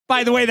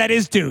By the way, that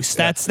is Deuce.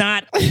 That's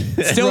not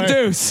still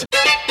Deuce.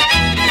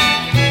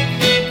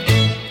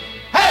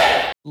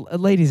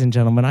 Ladies and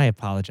gentlemen, I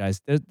apologize.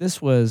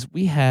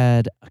 We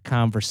had a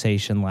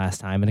conversation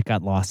last time and it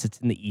got lost. It's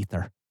in the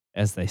ether,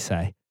 as they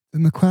say.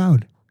 In the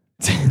cloud.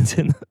 It's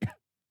in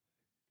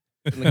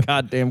the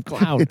goddamn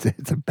cloud.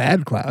 It's a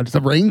bad cloud. It's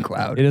a rain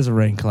cloud. It is a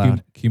rain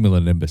cloud.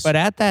 Cumulonimbus. But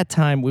at that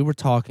time, we were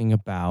talking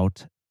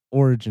about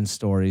origin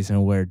stories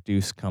and where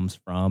Deuce comes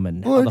from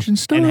and Origin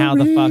stories. and how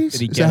the fuck did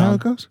he Is get that how on?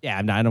 it goes?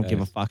 Yeah, I don't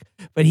give a fuck.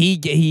 But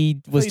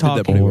he was did that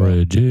talking. pretty well.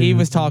 Origin. He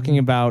was talking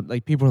about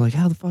like people were like,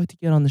 how the fuck did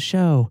you get on the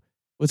show?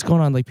 What's going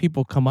on? Like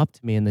people come up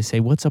to me and they say,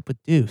 "What's up with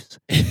Deuce?"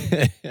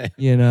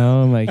 You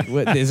know, I'm like,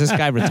 what, is this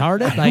guy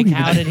retarded? Like,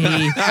 how did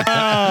he?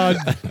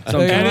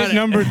 Edit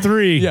number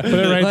 3. Put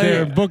it right Like-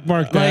 there.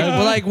 Bookmark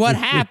that. Like, what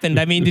happened?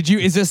 I mean,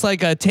 is this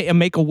like a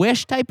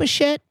Make-A-Wish type of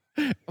shit?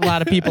 A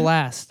lot of people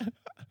asked.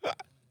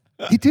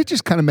 He did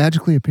just kind of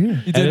magically appear.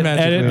 He did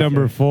Edit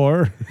number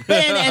 4.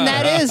 and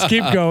that is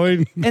Keep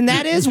going. and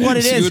that is what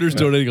it is. Scooter's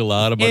donating a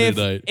lot of money If,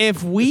 tonight.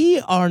 if we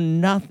are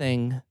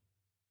nothing,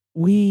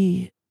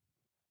 we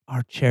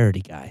are charity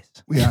guys,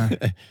 We are.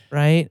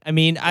 right? I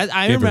mean,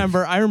 I Givers.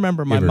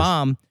 remember my Givers.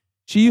 mom.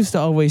 She used to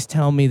always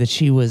tell me that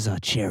she was a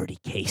charity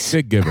case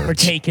Good giver. for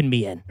taking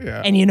me in.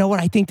 Yeah. And you know what?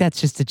 I think that's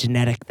just a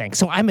genetic thing.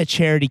 So I'm a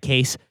charity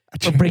case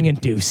for bringing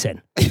Deuce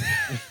in.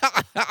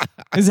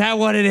 Is that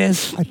what it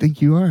is? I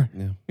think you are.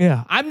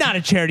 Yeah. I'm not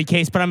a charity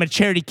case, but I'm a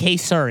charity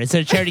case, sir. Is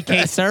it a charity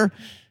case, sir?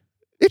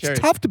 It's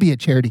tough to be a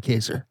charity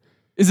caser.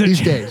 Is it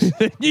These days.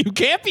 You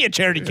can't be a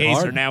charity caser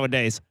hard.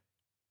 nowadays.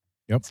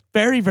 Yep. It's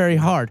very, very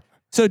hard.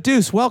 So,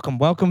 Deuce, welcome.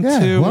 Welcome Yeah,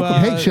 to...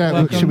 welcome.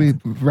 Hey, should we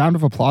round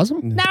of applause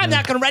him? No, I'm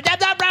not going to...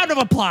 That's not round of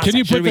applause. Can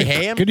you Should put we the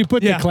ham? Can you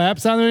put Yeah. the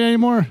claps on there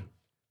anymore?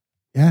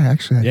 Yeah,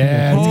 actually. I think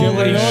Yeah. I let's can. get one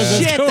Holy of those. Let's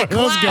shit, go. the Let's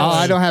claps. go. Oh,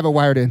 I don't have it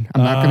wired in.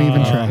 I'm not going to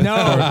even try.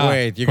 No.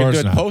 Wait, you can course do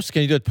it not. post?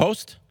 Can you do it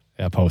post?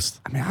 Yeah, post.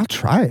 I mean, I'll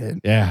try it.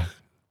 Yeah.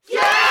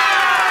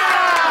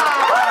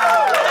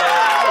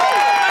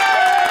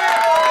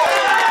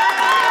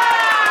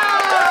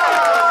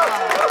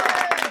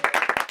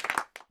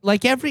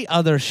 Like every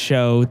other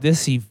show,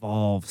 this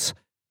evolves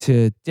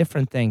to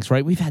different things,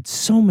 right? We've had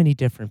so many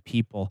different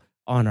people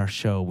on our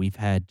show. We've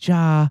had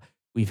Ja,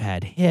 we've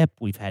had Hip,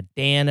 we've had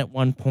Dan at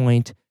one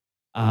point.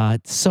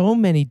 So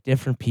many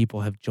different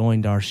people have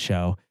joined our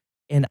show.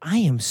 And I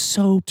am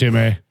so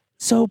Jimmy.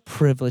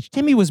 privileged.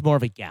 Timmy was more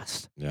of a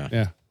guest,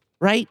 Yeah.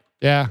 right?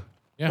 Yeah.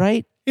 Yeah.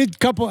 Right? A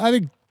couple, I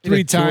think 3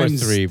 Like 2 or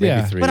times. 3, maybe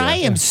yeah. 3. But yeah. I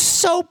am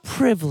so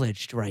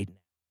privileged right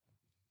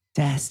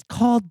now to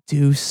call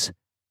Deuce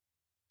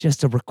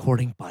just a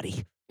recording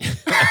buddy.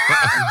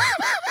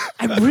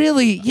 I'm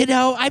really,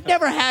 I've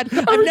never had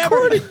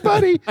Recording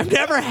buddy. I've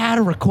never had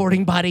a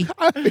recording buddy.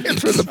 I'm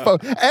answering the phone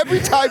every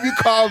time you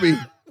call me.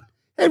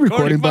 Hey,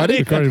 recording buddy.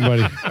 Recording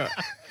buddy.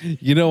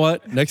 You know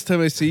what? Next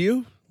time I see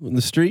you in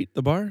the street,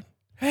 the bar,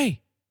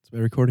 hey, it's my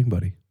recording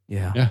buddy.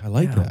 Yeah. Yeah. I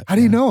like that. How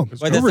do you know him?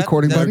 Wait, We're does that-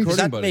 recording does buddies.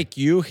 that make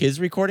you his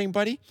recording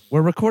buddy?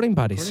 We're recording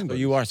buddies. So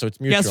you are. So it's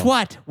mutual. Guess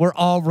what? We're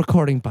all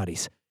recording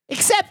buddies.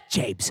 Except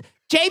James.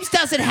 James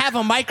doesn't have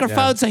a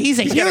microphone, so he's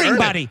a hearing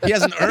buddy. He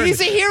hasn't earned He's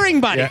a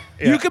hearing buddy. Yeah,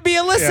 yeah. You could be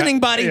a listening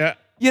buddy. yeah.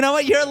 You know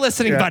what? You're a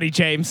listening Yeah. buddy,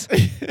 James.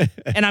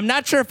 And I'm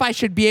not sure if I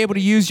should be able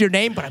to use your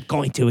name, but I'm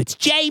going to. It's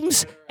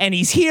James, and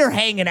he's here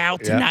hanging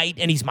out tonight,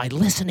 and he's my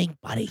listening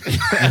buddy.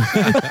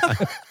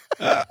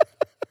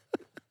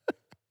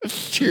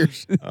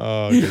 Cheers.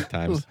 Oh, good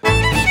times.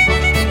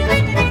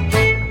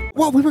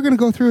 Well, we were going to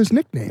go through his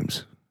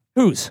nicknames.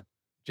 Whose?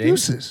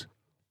 James, Deuces.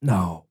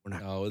 No, we're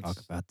not No, going to it's-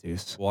 talk about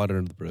Deuce. water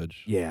under the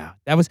bridge. Yeah,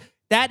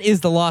 that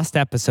is the lost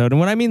episode. And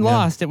when I mean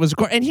lost, it was.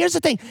 And here's the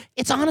thing: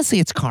 it's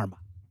karma.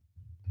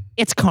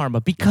 It's karma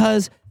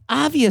because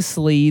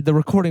obviously the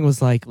recording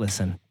was like,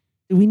 listen,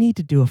 do we need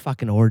to do a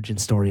fucking origin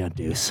story on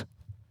Deuce?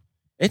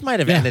 It might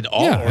have ended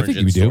all Yeah, I think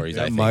origin we do. stories.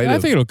 Yeah, I think. I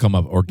think it'll come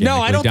up organically.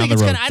 No, I don't down think the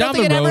it's road. gonna. I don't Down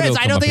think it the ever road, is. it'll I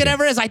come don't up think it again.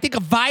 ever is. I think a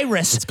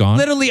virus. It's gone?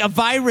 Literally, a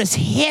virus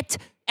hit.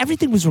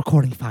 Everything was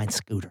recording fine,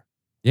 Scooter.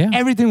 Yeah.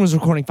 Everything was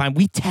recording fine.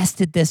 We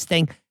tested this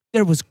thing.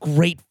 There was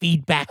great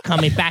feedback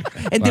coming back.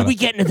 And then we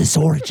get into this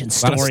origin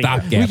story. lot of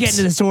stop We gaps. get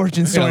into this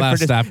origin got a story. lot of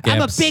for this. stop I'm a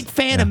gaps. big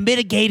fan of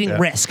mitigating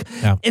risk.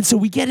 Yeah. And so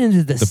we get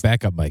into this. The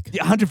backup mic.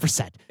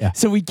 100%. Yeah.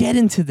 So we get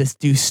into this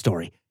Deuce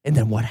story. And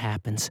then what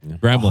happens?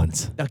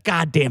 Gremlins. The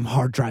goddamn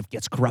hard drive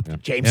gets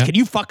corrupted. James, Yeah. can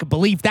you fucking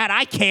believe that?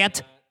 I can't.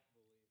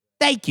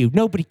 Thank you.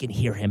 Nobody can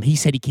hear him. He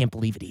said he can't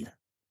believe it either.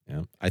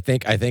 Yeah. I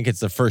think it's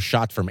the first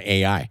shot from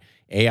AI.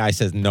 AI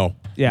says no.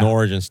 Yeah. No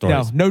origin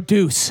stories. No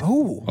Deuce.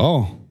 Oh,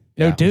 Oh.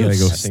 No Yeah. You gotta Deuce.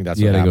 go, I think that's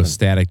you what gotta go happened.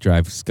 static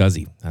drive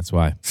scuzzy. That's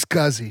why.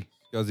 scuzzy.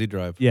 Scuzzy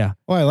drive. Yeah.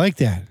 Oh, I like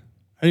that.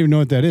 I don't even know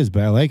what that is,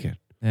 but I like it.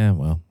 Yeah,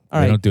 well. All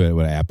They right. don't do it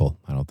with Apple,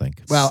 I don't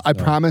think. Well, I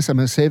promise I'm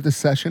going to save this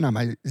session on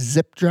my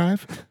zip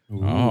drive.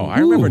 Oh, I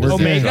remember the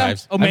Omega. Zip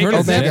drives. Omega heard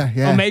of Zip. Omega,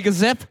 yeah. Omega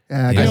Zip.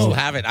 Yeah, I I got still it.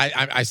 have it.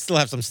 I still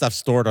have some stuff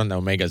stored on the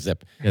Omega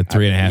Zip. Yeah,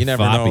 3.5 You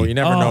never floppy. know. You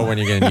never know when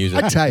you're going to use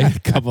I it. tell you. A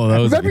couple of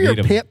those. if Remember you your need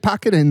 'em. pant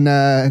pocket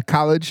in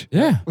college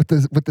Yeah. with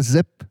the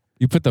zip?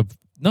 You put the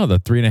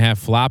 3.5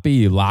 floppy,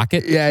 you lock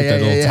it Yeah, with yeah, that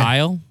little yeah, yeah.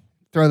 tile.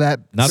 throw that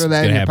Nothing's in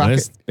gonna your happen. pocket.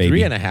 This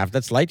baby. 3.5.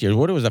 That's light years.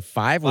 What was a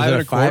 5? Was Five it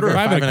and a a quarter? 5 or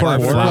Five and a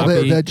quarter Well,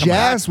 floppy. the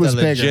Jazz was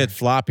the bigger. legit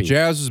floppy.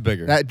 Jazz was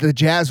bigger. The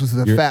Jazz was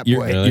the fat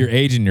boy. You're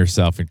aging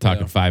yourself. You're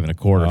talking 5 and a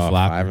quarter Oh,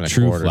 flop. 5 and a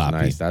True quarter is floppy.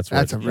 nice. That's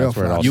where a real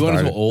where it all floppy. You want to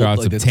started. go old? Throw out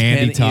like some the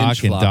Tandy 10-inch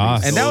Talk and floppies.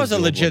 DOS. And that was Those a are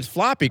the legit ones.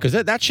 floppy because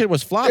that shit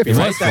was floppy. It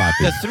right? was That-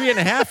 floppy. The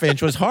 3.5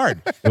 inch was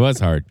hard. It was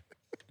hard.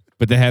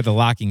 But they had the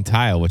locking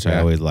tile, which I Yeah.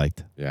 always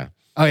liked. Yeah.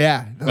 Oh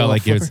yeah. The Well, little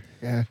like it was, flipper.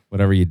 Yeah.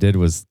 whatever you did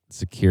was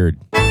secured.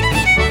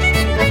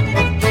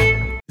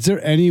 Is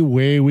there any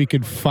way we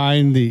could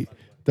find the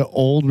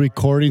old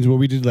recordings where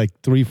we did like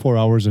 3-4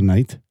 hours a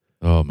night?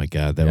 Oh my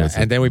God, that was.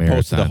 And then we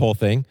posted the marathon. whole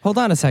thing. Hold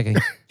on a second.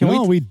 Can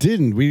No, we? we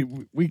didn't. We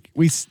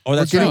Oh,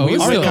 that's getting- right. we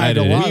We, still had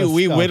a lot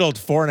we whittled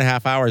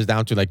 4.5 hours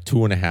down to like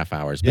 2.5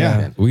 hours. back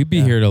Yeah. then. We'd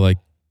be here till like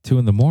 2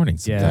 a.m.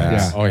 sometimes.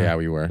 Yeah. Oh yeah,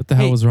 we were. What the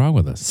hell Hey, was wrong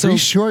with us? So 3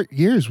 short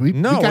years. We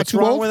No, got what's too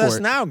wrong old with for us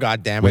it. now?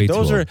 God damn Way it! too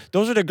Those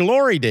old. are the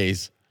glory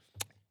days.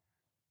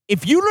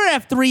 if you don't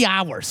have 3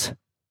 hours,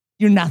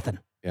 you're nothing.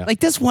 Yeah.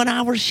 Like this 1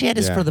 hour shit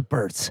is Yeah. for the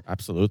birds.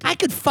 Absolutely. I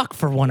could fuck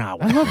for 1 hour.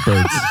 I love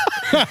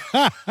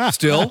birds.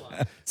 Still,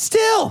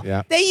 Still,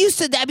 Yeah. they used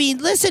to. I mean,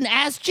 listen,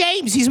 ask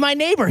James. He's my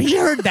neighbor. He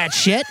heard that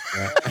shit.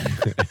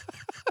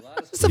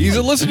 he's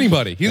a listening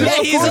buddy. He's, Yeah,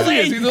 of he's course a, he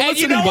is. He's a and you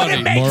listening know what?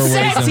 buddy. It makes More ways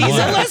sense. than He's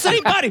a one.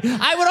 listening buddy.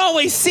 I would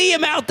always see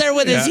him out there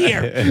with his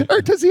ear.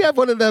 Or does he have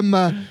one of them?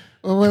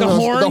 One of The those-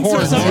 horns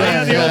or something.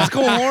 Yeah, The yeah. old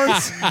school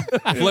horns.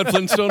 Fled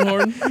Flintstone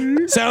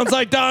horn. Sounds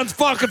like Don's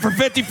fucking for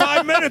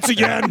 55 minutes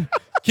again.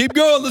 Keep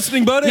going,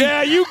 listening buddy.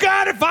 Yeah, you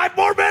got it. 5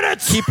 more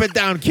minutes. Keep it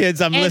down,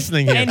 kids. I'm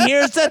listening here. And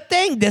here's the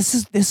thing.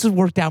 This has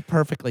worked out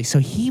perfectly. So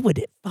he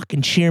would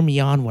fucking cheer me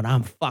on when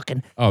I'm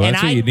fucking. Oh, that's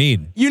and what you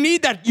need. You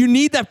need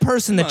that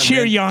person to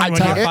cheer you on when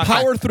tell you're you, fucking.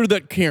 Power through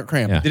that cramp.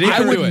 Yeah. Did he I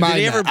ever wouldn't do it? mind Did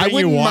he ever that. I bring you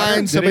wouldn't water? mind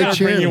Did he somebody ever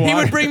bring you cheering. He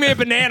water? would bring me a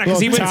banana because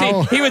he would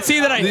Towel. see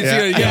that I.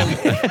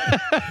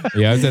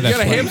 Yeah, I was at You that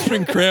got a point.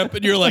 hamstring cramp,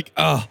 and you're like,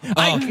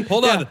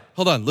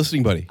 hold on,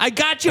 listening buddy. I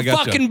got you, I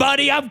gotcha. fucking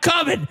buddy. I'm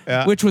coming.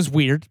 Yeah. Which was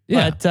weird.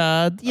 Yeah.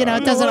 But, it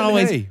doesn't what?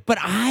 always. Hey. But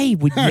I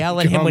would yell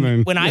at him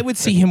Coming. when I would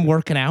see him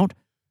working out.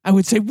 I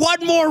would say,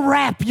 one more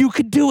rep. You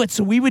could do it.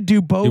 So we would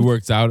do both. He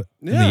works out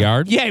in the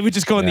yard. Yeah, he would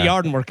just go in the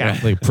yard and work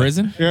out. Like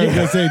prison. Yeah, I was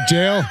gonna say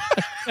jail,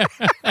 All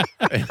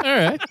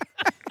right.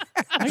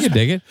 I can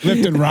dig it.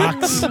 lifting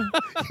rocks.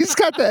 He's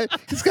got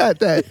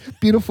that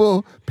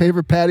beautiful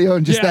paver patio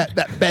and just Yeah.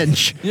 that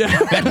bench Yeah.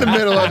 in the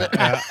middle of it.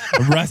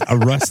 A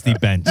rusty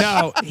bench.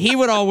 No, he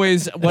would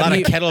always. A lot of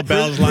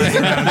kettlebells lying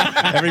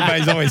around.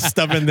 Everybody's always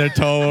stubbing their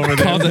toe over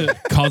there.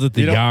 Calls it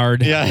the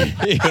yard. Yeah.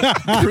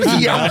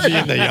 Coffee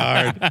in the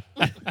yard.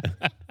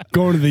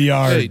 Go to the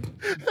yard.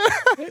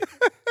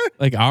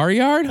 Like our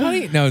yard,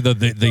 honey? No, the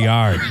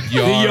yard. The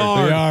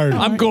yard. yard.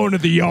 I'm going to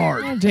the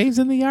yard. James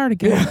in the yard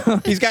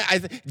again. He's got.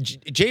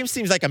 James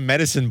seems like a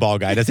medicine ball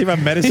guy. Does he have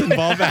a medicine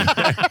ball back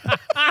there?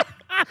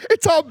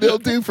 It's all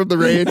mildew from the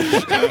rain.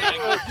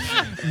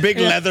 Big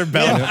leather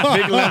belt.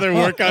 Big leather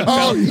workout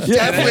Oh, belt. he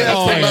definitely has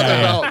Oh, some yeah.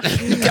 leather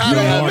belt. You gotta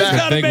have always that.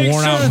 gotta Big make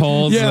worn out sure-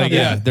 holes. Yeah. Like,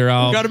 yeah, they're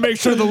all. Got to make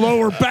sure the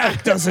lower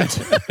back doesn't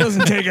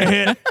take a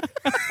hit.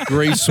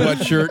 Gray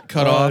sweatshirt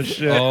cut off.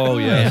 shit. Oh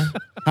yes.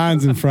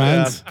 Hans and Yeah,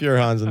 Franz. pure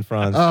Hans and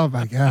Franz. Oh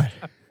my god.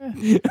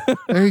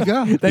 There you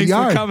go. The Thanks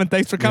yard. for coming.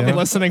 Thanks for coming,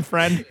 listening,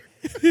 friend.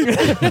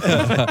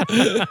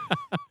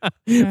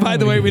 By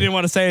the way, we didn't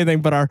want to say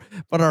anything, but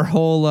our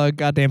whole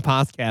goddamn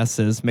podcast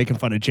is making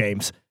fun of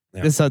James.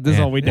 This is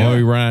all we do. Well,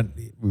 we run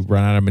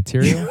out of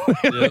material.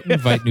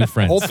 Invite new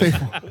friends. Old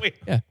faithful.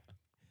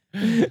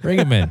 Bring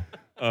them in.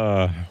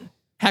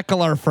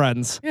 Heckle our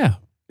friends. Yeah,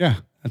 Yeah,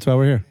 that's why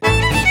we're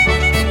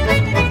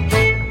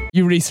here.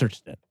 You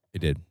researched it. we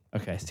did.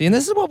 Okay. See, and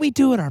this is what we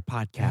do at our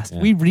podcast.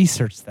 We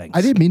research things.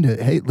 I didn't mean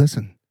to. Hey,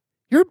 listen.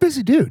 You're a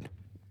busy dude.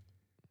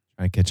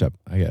 I catch up.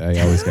 I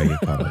always gotta get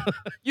caught up.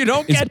 You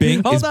don't Is get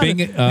Bing hold on.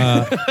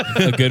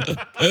 a good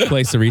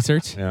place to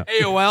research? Yeah.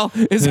 AOL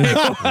is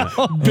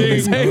AOL. Bing.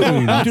 Is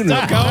AOL still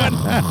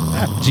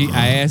going?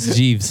 I asked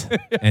Jeeves,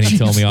 and he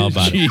told me all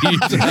about it.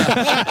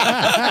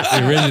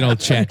 The original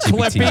chat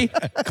GPT.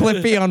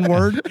 Clippy on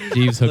Word.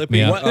 Jeeves hooked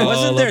me up.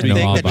 Wasn't there a Know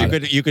thing all that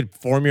about you could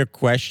form your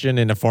question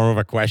in the form of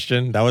a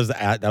question? That was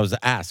the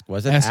ask.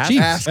 Was it Ask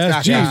Jeeves. Ask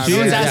Ask Jeeves. Jeeves.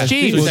 It was Yeah. Ask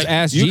Jeeves. It was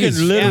Ask You Jeeves.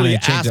 can literally Yeah,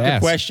 change ask to a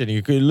ask. question.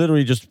 You could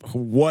literally just,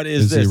 what is It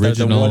was the this?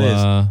 original, what is?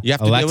 You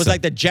have to. It was Alexa.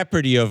 like the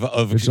Jeopardy of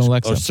Original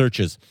Alexa.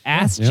 searches.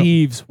 Ask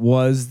Jeeves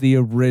was the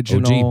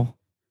original.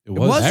 It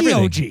was the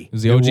everything. OG. It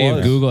was the OG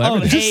of Google. Oh,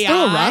 Everything. Is it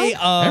still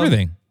AI.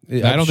 Everything.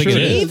 I don't think it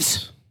is.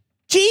 Jeeves?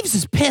 Jeeves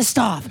is pissed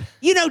off.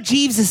 You know,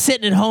 Jeeves is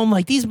sitting at home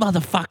like these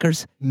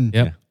motherfuckers.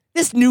 Yep.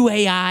 This new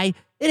AI,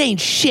 it ain't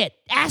shit.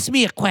 Ask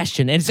me a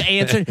question. And it's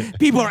answering.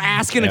 People are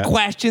asking the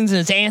questions and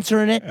it's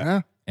answering it.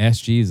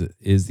 Ask Jeeves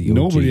is the OG.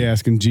 Nobody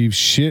asking Jeeves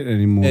shit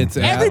anymore.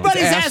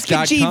 Everybody's it's asking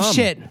ask.com. Jeeves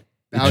shit.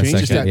 Now it's changed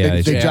just it. that Yeah,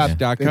 they they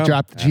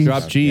dropped the Jeeves.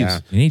 Drop Jeeves. Yeah.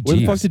 You need Where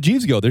the Jeeves. fuck did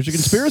Jeeves go? There's a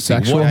conspiracy.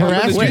 Sexual what happened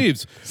to harassment.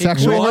 Jeeves?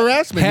 Sexual What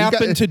harassment. He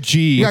happened got- to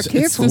Jeeves? got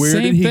canceled. It's the Where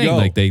same did he thing. go?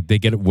 Like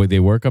they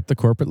work up the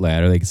corporate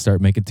ladder. They can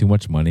start making too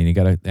much money, and you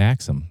got to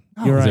ax them.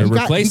 You're They're He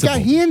got replaceable.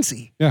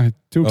 handsy. yeah,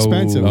 too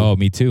expensive. Oh,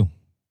 me too.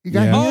 He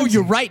got Yeah. Oh, handsy.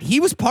 you're right. He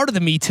was part of the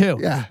Me Too.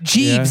 Yeah.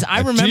 Jeeves. I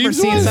remember Jeeves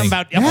seeing was? something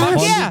about. Yes.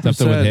 Fuck yeah.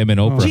 Something with him and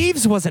Oprah.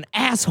 Jeeves was an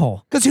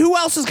asshole. Because who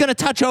else is going to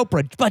touch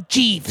Oprah but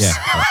Jeeves?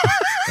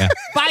 Yeah.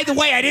 By the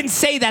way, I didn't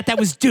say that. That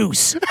was Deuce.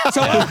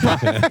 So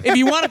Oprah, if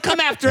you want to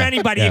come after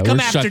anybody, Yeah, you come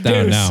we're after shut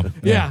down Deuce. now.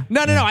 Yeah.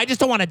 No. I just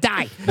don't want to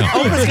die.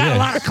 Oprah's got a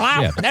lot of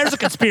clout. Yeah. There's a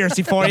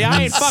conspiracy for you.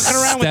 I ain't fucking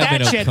around with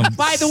that Stebbing will shit.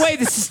 By the way,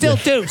 this is still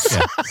Deuce.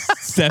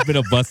 Stepping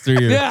a bust through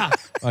your Yeah.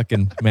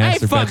 fucking I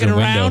master ain't fucking bedroom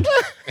around.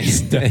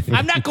 window.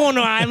 I'm not going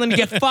to an island to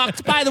get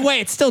fucked. By the way,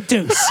 it's still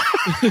Deuce.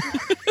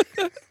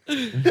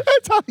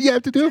 That's all you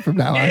have to do from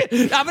now on.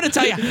 I'm going to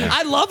tell you,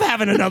 I love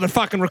having another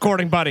fucking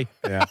recording buddy.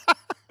 Yeah.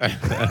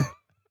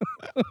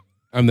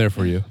 I'm there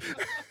for you.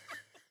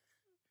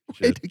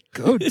 Way to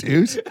go,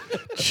 dude.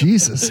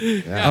 Jesus.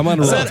 I'm on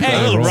a roll. Settle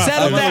I'm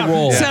on a down.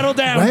 roll. Settle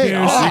down, Right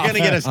Deuce. off. You're gonna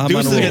get us. I'm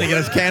Deuce on is a gonna roll. get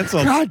us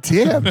canceled. God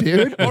damn,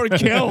 dude. Or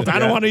killed. I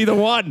don't want either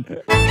one.